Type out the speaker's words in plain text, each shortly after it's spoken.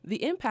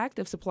The impact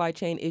of supply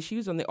chain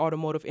issues on the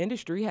automotive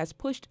industry has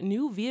pushed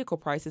new vehicle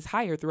prices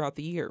higher throughout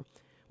the year.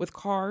 With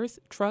cars,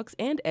 trucks,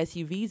 and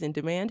SUVs in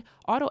demand,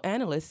 auto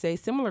analysts say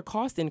similar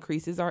cost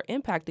increases are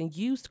impacting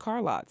used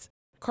car lots.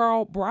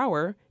 Carl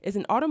Brower is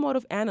an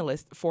automotive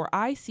analyst for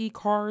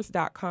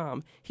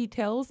iSeeCars.com. He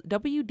tells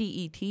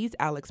WDET's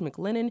Alex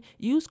McLennan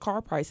used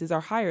car prices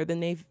are higher than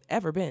they've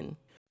ever been.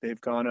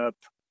 They've gone up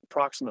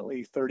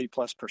approximately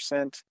 30+%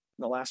 in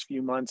the last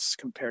few months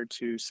compared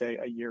to, say,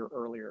 a year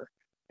earlier.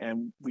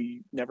 And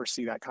we never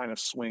see that kind of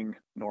swing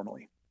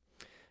normally.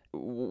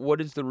 What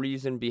is the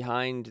reason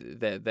behind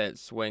that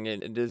swing?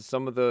 And does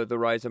some of the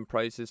rise in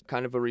prices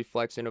kind of a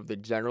reflection of the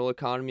general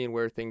economy and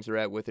where things are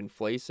at with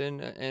inflation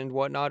and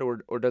whatnot,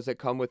 or does it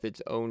come with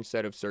its own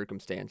set of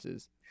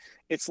circumstances?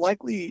 It's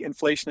likely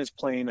inflation is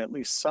playing at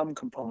least some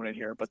component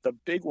here, but the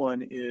big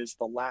one is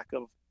the lack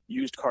of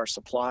used car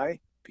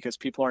supply because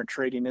people aren't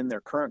trading in their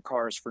current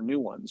cars for new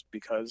ones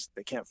because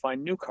they can't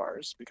find new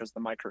cars because of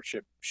the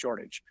microchip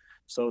shortage.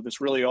 So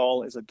this really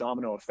all is a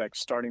domino effect,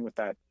 starting with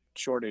that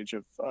shortage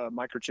of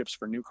microchips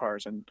for new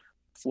cars and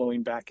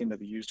flowing back into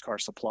the used car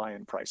supply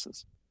and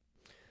prices.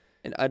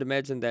 And I'd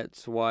imagine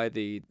that's why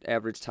the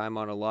average time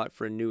on a lot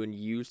for a new and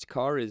used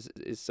car is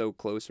so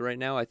close right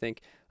now. I think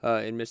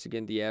in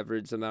Michigan, the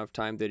average amount of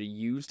time that a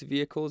used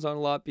vehicle is on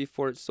a lot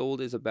before it's sold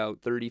is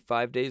about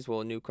 35 days, while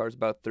a new car is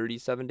about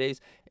 37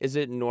 days. Is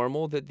it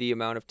normal that the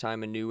amount of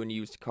time a new and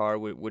used car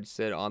would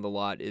sit on the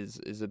lot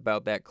is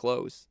about that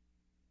close?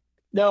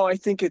 No, I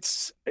think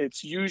it's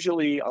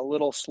usually a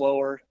little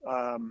slower.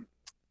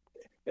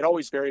 It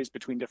always varies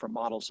between different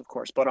models, of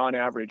course, but on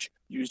average,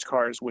 used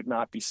cars would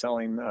not be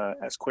selling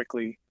as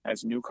quickly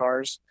as new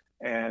cars.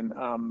 And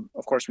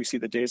of course, we see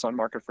the days on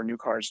market for new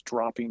cars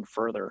dropping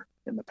further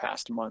in the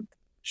past month,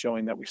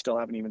 showing that we still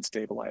haven't even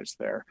stabilized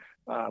there.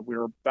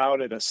 We're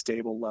about at a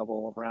stable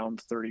level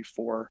around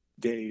 34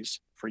 days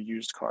for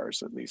used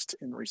cars, at least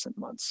in recent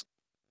months.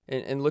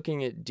 And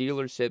looking at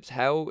dealerships,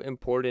 how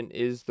important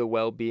is the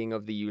well-being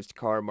of the used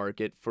car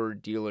market for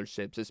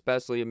dealerships,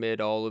 especially amid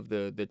all of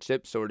the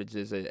chip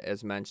shortages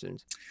as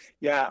mentioned?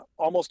 Yeah,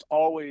 almost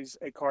always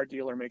a car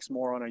dealer makes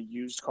more on a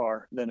used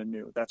car than a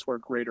new. That's where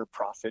greater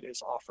profit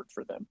is offered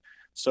for them.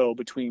 So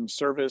between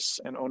service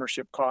and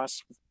ownership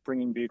costs,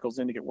 bringing vehicles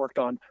in to get worked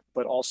on,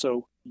 but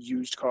also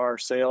used car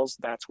sales,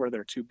 that's where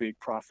their two big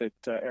profit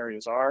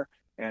areas are.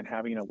 And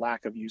having a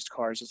lack of used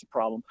cars is a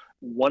problem.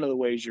 One of the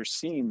ways you're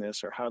seeing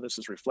this or how this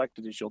is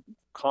reflected is you'll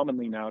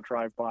commonly now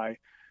drive by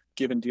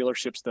given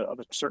dealerships of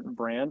a certain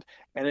brand,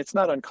 and it's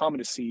not uncommon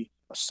to see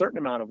a certain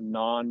amount of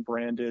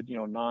non-branded,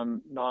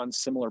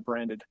 non-similar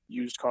branded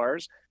used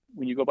cars.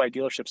 When you go by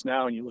dealerships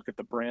now and you look at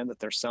the brand that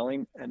they're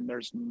selling, and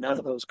there's none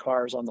of those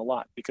cars on the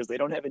lot because they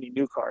don't have any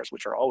new cars,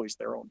 which are always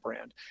their own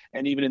brand.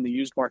 And even in the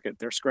used market,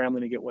 they're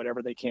scrambling to get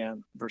whatever they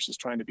can versus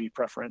trying to be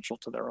preferential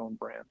to their own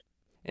brand.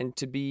 And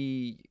to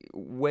be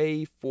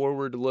way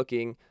forward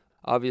looking,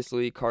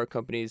 obviously car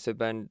companies have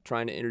been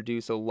trying to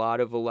introduce a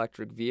lot of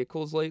electric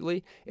vehicles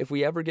lately. If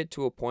we ever get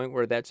to a point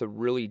where that's a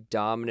really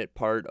dominant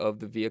part of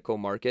the vehicle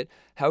market,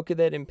 how could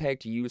that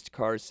impact used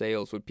car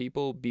sales? Would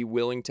people be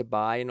willing to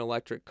buy an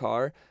electric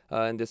car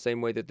in the same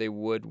way that they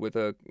would with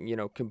a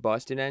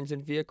combustion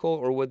engine vehicle,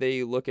 or would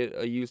they look at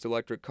a used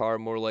electric car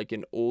more like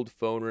an old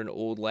phone or an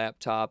old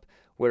laptop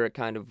where it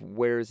kind of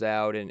wears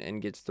out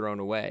and gets thrown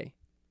away?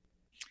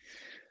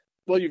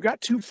 Well, you've got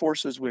two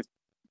forces with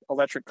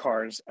electric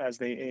cars as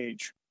they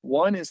age.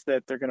 One is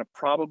that they're going to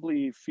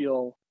probably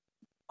feel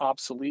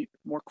obsolete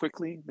more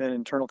quickly than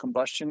internal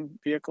combustion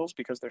vehicles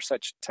because they're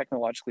such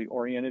technologically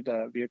oriented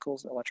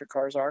vehicles, electric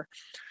cars are.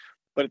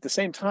 But at the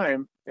same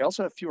time, they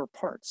also have fewer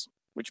parts,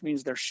 which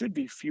means there should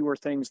be fewer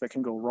things that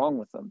can go wrong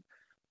with them.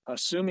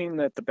 Assuming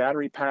that the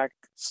battery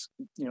packs,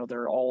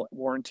 they're all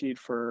warranted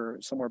for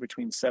somewhere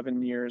between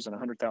 7 years and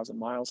 100,000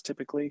 miles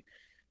typically.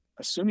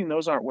 Assuming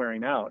those aren't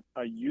wearing out,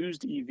 a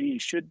used EV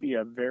should be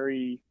a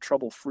very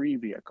trouble-free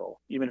vehicle,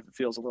 even if it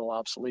feels a little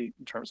obsolete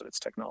in terms of its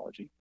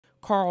technology.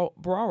 Carl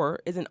Brower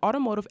is an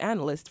automotive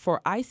analyst for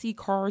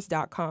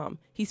iSeeCars.com.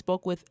 He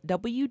spoke with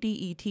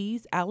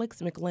WDET's Alex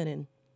McLennan.